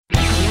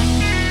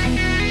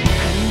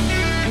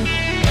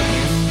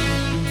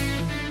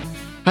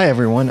Hi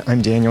everyone,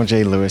 I'm Daniel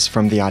J. Lewis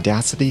from the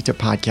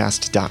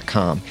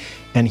audacitytopodcast.com,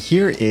 and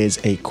here is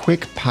a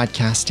quick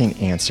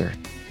podcasting answer.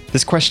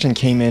 This question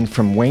came in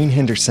from Wayne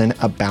Henderson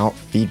about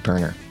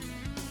FeedBurner.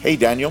 Hey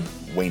Daniel,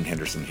 Wayne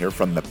Henderson here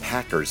from the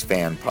Packers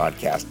Fan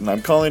Podcast, and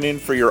I'm calling in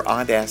for your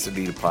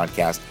Audacity to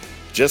Podcast.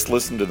 Just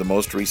listen to the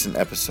most recent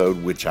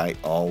episode, which I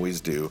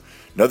always do.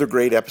 Another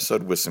great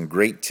episode with some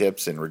great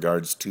tips in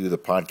regards to the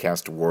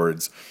podcast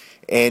awards,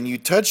 and you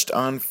touched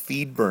on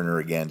FeedBurner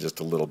again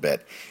just a little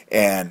bit,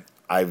 and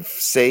I've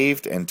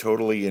saved and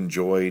totally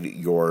enjoyed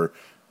your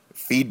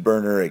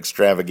FeedBurner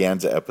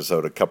extravaganza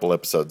episode a couple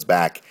episodes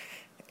back.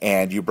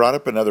 And you brought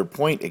up another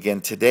point again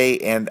today,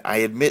 and I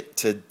admit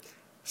to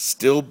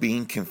still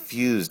being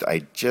confused.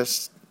 I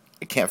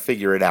can't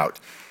figure it out.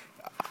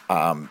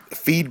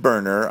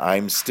 FeedBurner,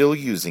 I'm still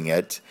using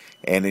it.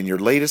 And in your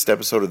latest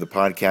episode of the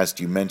podcast,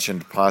 you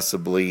mentioned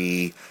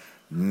possibly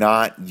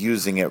not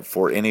using it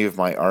for any of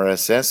my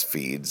RSS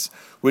feeds,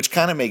 which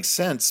kind of makes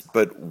sense,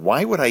 but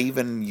why would I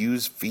even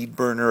use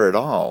FeedBurner at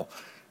all?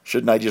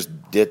 Shouldn't I just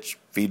ditch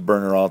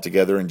FeedBurner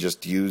altogether and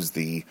just use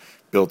the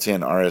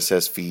built-in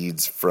RSS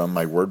feeds from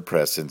my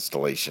WordPress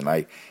installation?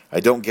 I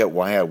don't get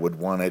why I would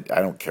want it. I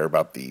don't care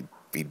about the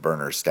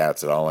FeedBurner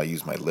stats at all. I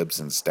use my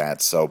Libsyn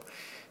stats, so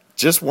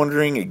just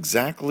wondering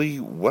exactly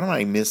what am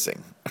I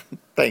missing?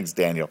 Thanks,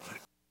 Daniel.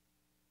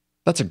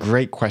 That's a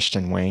great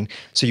question, Wayne.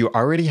 So you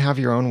already have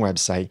your own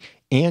website,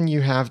 and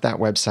you have that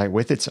website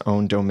with its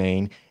own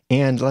domain,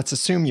 and let's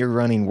assume you're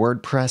running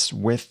WordPress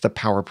with the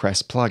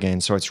PowerPress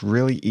plugin, so it's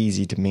really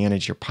easy to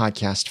manage your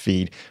podcast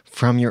feed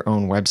from your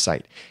own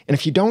website. And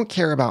if you don't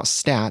care about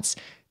stats,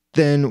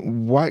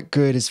 then what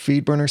good is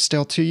FeedBurner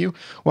still to you?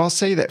 Well, I'll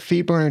say that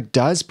FeedBurner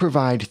does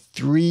provide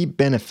 3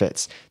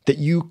 benefits that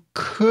you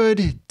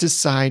could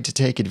decide to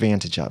take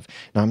advantage of.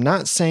 Now, I'm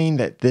not saying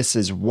that this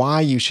is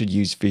why you should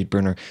use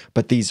FeedBurner,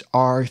 but these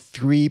are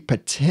 3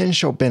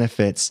 potential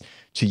benefits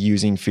to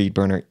using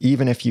FeedBurner,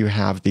 even if you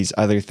have these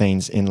other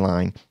things in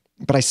line.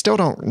 But I still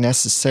don't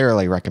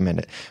necessarily recommend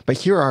it. But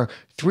here are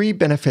 3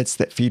 benefits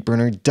that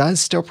FeedBurner does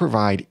still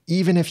provide,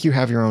 even if you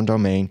have your own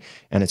domain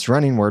and it's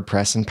running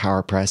WordPress and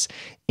PowerPress,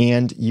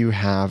 and you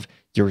have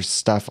your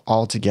stuff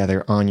all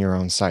together on your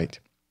own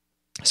site.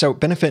 So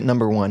benefit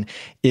number 1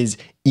 is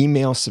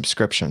email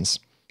subscriptions.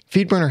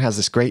 FeedBurner has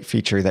this great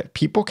feature that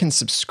people can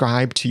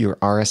subscribe to your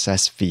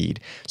RSS feed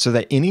so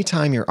that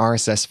anytime your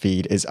RSS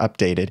feed is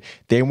updated,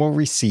 they will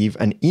receive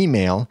an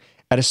email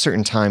at a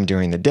certain time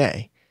during the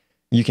day.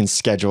 You can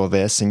schedule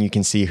this and you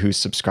can see who's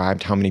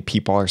subscribed, how many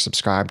people are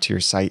subscribed to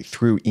your site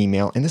through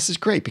email. And this is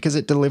great because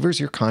it delivers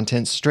your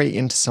content straight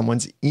into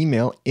someone's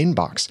email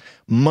inbox.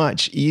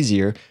 Much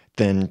easier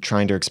than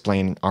trying to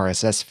explain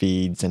RSS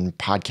feeds and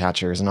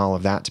podcatchers and all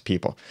of that to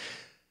people.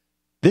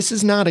 This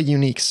is not a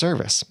unique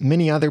service.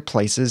 Many other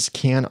places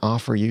can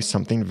offer you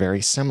something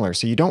very similar.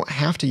 So you don't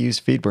have to use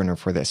FeedBurner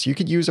for this. You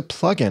could use a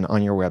plugin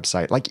on your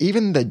website, like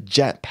even the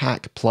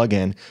Jetpack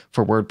plugin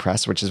for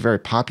WordPress, which is very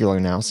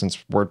popular now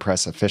since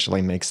WordPress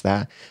officially makes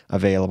that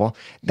available.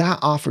 That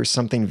offers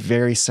something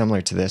very similar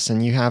to this,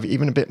 and you have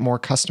even a bit more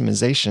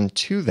customization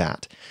to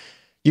that.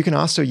 You can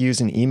also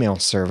use an email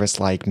service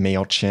like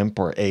MailChimp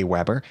or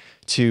Aweber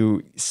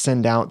to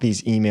send out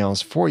these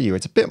emails for you.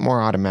 It's a bit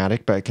more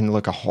automatic, but it can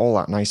look a whole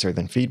lot nicer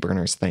than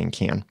FeedBurner's thing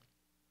can.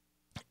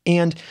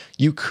 And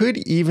you could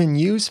even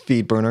use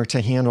FeedBurner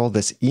to handle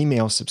this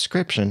email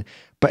subscription,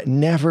 but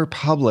never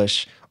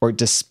publish or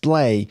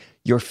display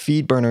your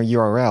FeedBurner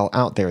URL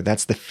out there.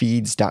 That's the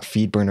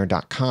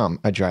feeds.feedburner.com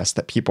address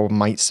that people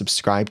might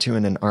subscribe to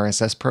in an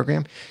RSS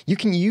program. You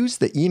can use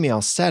the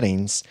email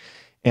settings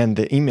and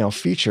the email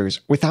features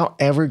without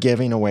ever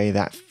giving away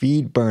that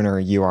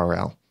FeedBurner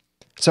URL.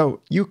 So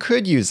you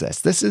could use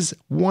this. This is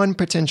one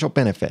potential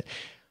benefit.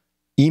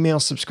 Email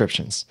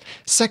subscriptions.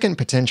 Second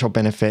potential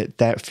benefit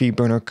that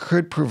FeedBurner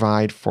could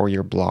provide for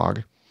your blog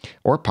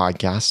or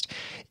podcast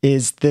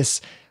is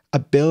this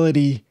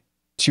ability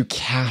to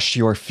cache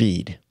your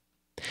feed.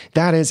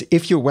 That is,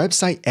 if your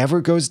website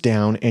ever goes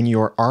down and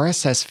your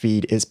RSS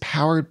feed is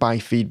powered by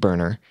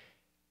FeedBurner,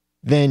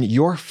 then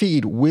your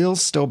feed will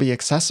still be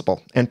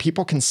accessible and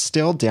people can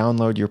still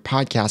download your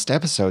podcast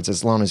episodes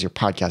as long as your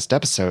podcast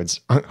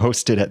episodes aren't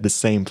hosted at the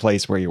same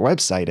place where your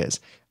website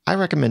is. I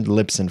recommend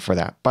Libsyn for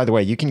that. By the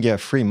way, you can get a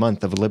free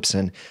month of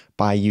Libsyn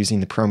by using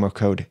the promo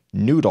code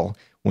NOODLE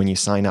when you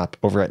sign up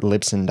over at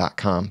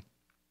libsyn.com.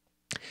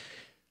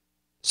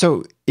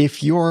 So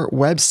if your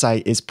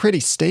website is pretty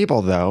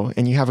stable though,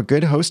 and you have a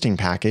good hosting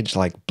package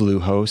like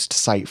Bluehost,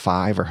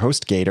 Site5, or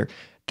HostGator,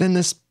 then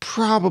this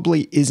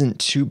probably isn't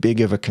too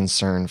big of a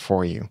concern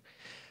for you.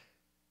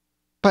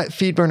 But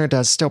FeedBurner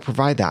does still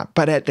provide that.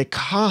 But at the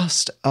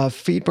cost of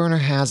FeedBurner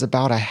has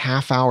about a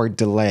half-hour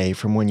delay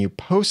from when you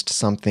post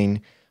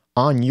something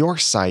on your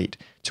site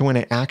to when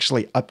it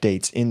actually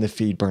updates in the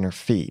FeedBurner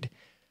feed.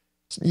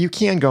 You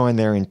can go in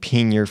there and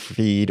ping your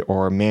feed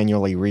or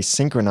manually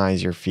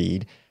resynchronize your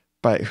feed,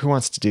 but who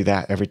wants to do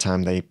that every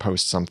time they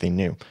post something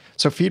new?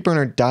 So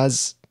FeedBurner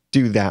does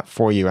do that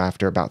for you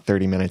after about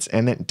 30 minutes.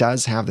 And it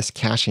does have this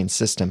caching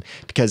system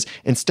because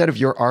instead of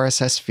your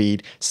RSS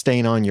feed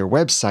staying on your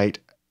website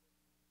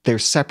they're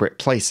separate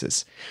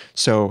places.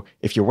 So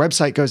if your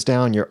website goes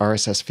down, your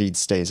RSS feed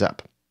stays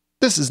up.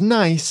 This is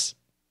nice,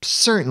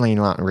 certainly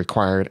not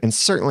required, and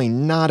certainly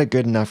not a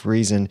good enough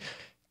reason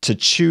to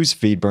choose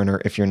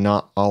FeedBurner if you're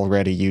not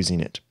already using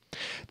it.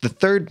 The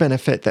third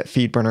benefit that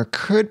FeedBurner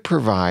could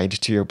provide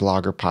to your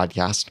blog or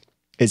podcast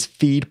is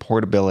feed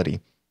portability.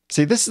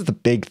 See, this is the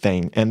big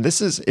thing, and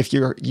this is if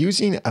you're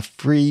using a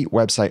free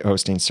website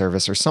hosting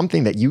service or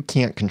something that you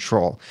can't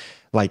control,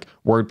 like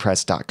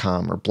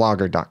WordPress.com or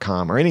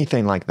Blogger.com or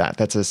anything like that.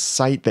 That's a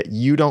site that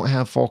you don't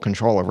have full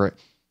control over it.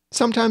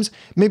 Sometimes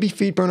maybe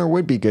FeedBurner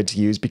would be good to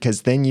use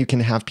because then you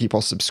can have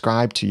people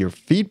subscribe to your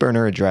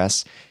FeedBurner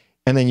address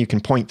and then you can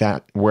point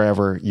that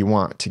wherever you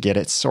want to get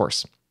its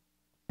source.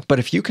 But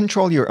if you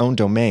control your own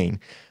domain,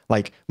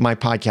 like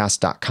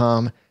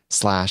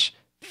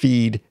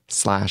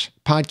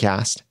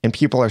mypodcast.com/feed/podcast, and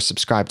people are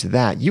subscribed to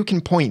that, you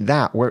can point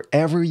that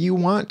wherever you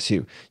want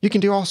to. You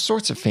can do all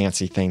sorts of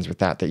fancy things with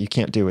that you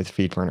can't do with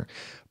FeedBurner.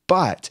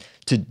 But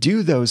to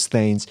do those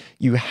things,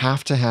 you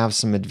have to have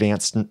some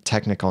advanced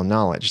technical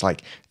knowledge,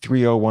 like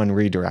 301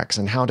 redirects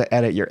and how to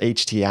edit your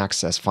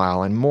htaccess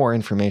file and more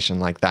information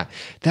like that.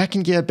 That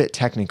can get a bit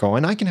technical,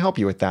 and I can help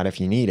you with that if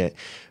you need it.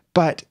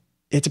 But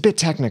it's a bit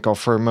technical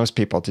for most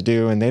people to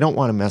do, and they don't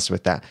want to mess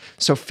with that.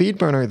 So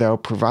FeedBurner, though,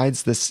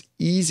 provides this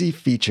easy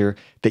feature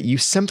that you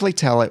simply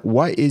tell it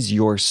what is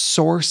your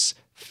source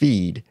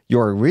feed,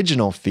 your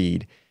original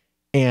feed,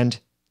 and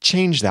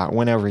change that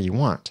whenever you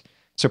want.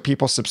 So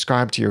people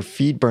subscribe to your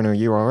FeedBurner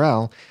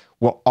URL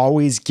will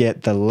always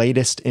get the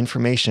latest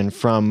information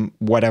from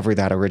whatever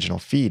that original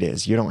feed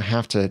is. You don't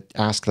have to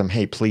ask them,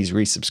 hey, please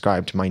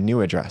resubscribe to my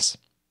new address.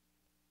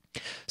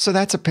 So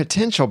that's a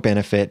potential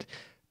benefit.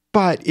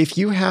 But if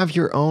you have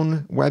your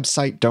own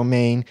website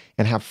domain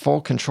and have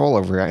full control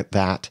over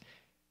that,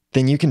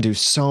 then you can do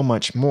so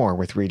much more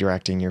with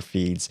redirecting your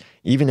feeds.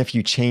 Even if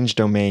you change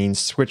domains,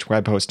 switch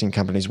web hosting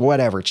companies,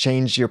 whatever,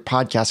 change your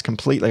podcast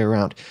completely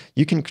around,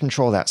 you can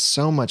control that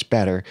so much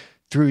better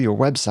through your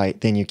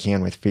website than you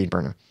can with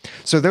FeedBurner.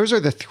 So those are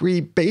the three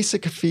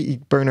basic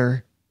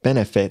FeedBurner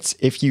benefits.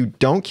 If you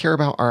don't care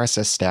about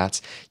RSS stats,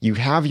 you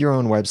have your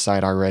own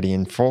website already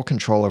in full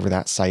control over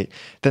that site,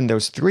 then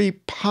those three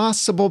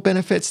possible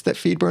benefits that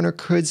FeedBurner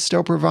could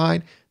still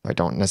provide, I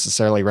don't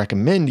necessarily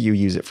recommend you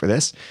use it for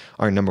this,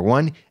 are number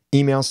one,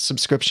 email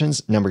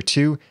subscriptions, number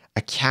two,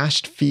 a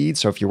cached feed,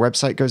 so if your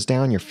website goes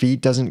down, your feed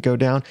doesn't go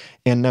down,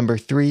 and number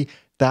three,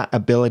 that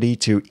ability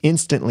to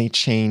instantly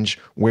change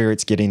where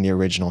it's getting the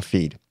original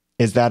feed.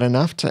 Is that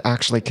enough to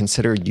actually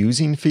consider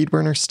using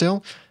FeedBurner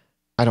still?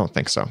 I don't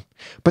think so.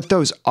 But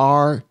those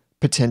are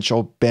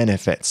potential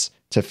benefits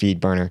to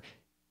FeedBurner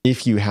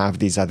if you have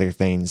these other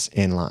things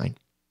in line.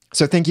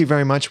 So thank you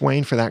very much,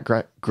 Wayne, for that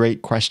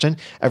great question.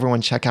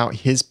 Everyone check out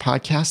his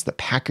podcast, the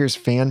Packers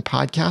Fan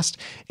Podcast,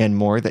 and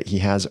more that he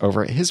has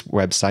over at his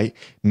website,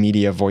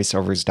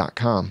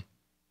 mediavoiceovers.com.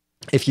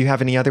 If you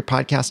have any other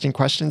podcasting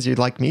questions you'd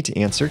like me to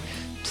answer,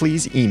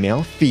 please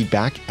email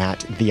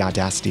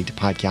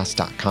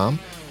feedback@theaudacitytopodcast.com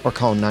or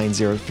call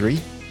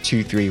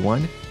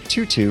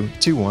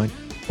 903-231-2221.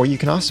 Or you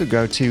can also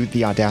go to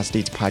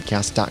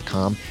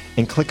theaudacitytopodcast.com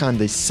and click on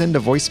the Send a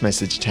Voice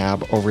Message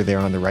tab over there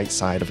on the right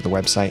side of the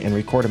website and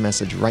record a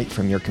message right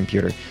from your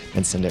computer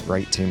and send it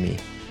right to me.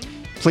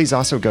 Please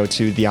also go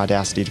to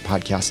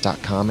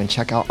theaudacitytopodcast.com and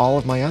check out all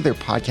of my other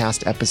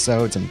podcast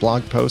episodes and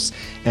blog posts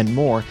and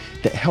more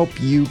that help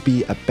you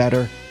be a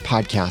better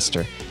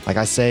podcaster. Like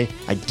I say,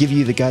 I give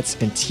you the guts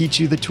and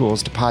teach you the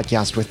tools to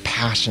podcast with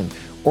passion,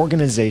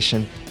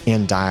 organization,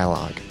 and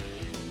dialogue.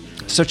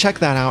 So check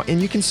that out,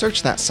 and you can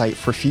search that site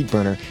for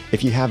FeedBurner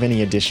if you have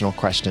any additional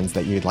questions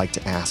that you'd like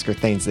to ask or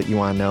things that you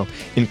want to know,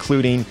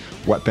 including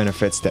what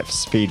benefits that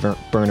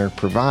FeedBurner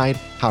provide,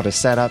 how to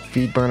set up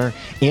FeedBurner,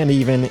 and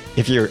even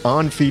if you're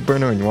on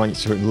FeedBurner and you want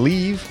to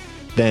leave,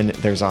 then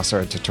there's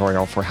also a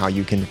tutorial for how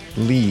you can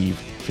leave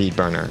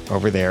FeedBurner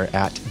over there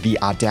at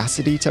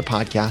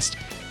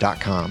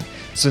theaudacitytopodcast.com.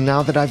 So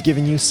now that I've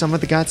given you some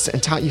of the guts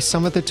and taught you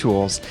some of the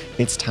tools,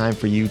 it's time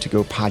for you to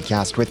go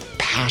podcast with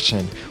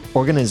passion,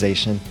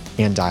 organization,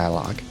 and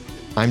dialogue.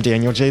 I'm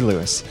Daniel J.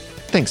 Lewis.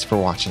 Thanks for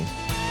watching.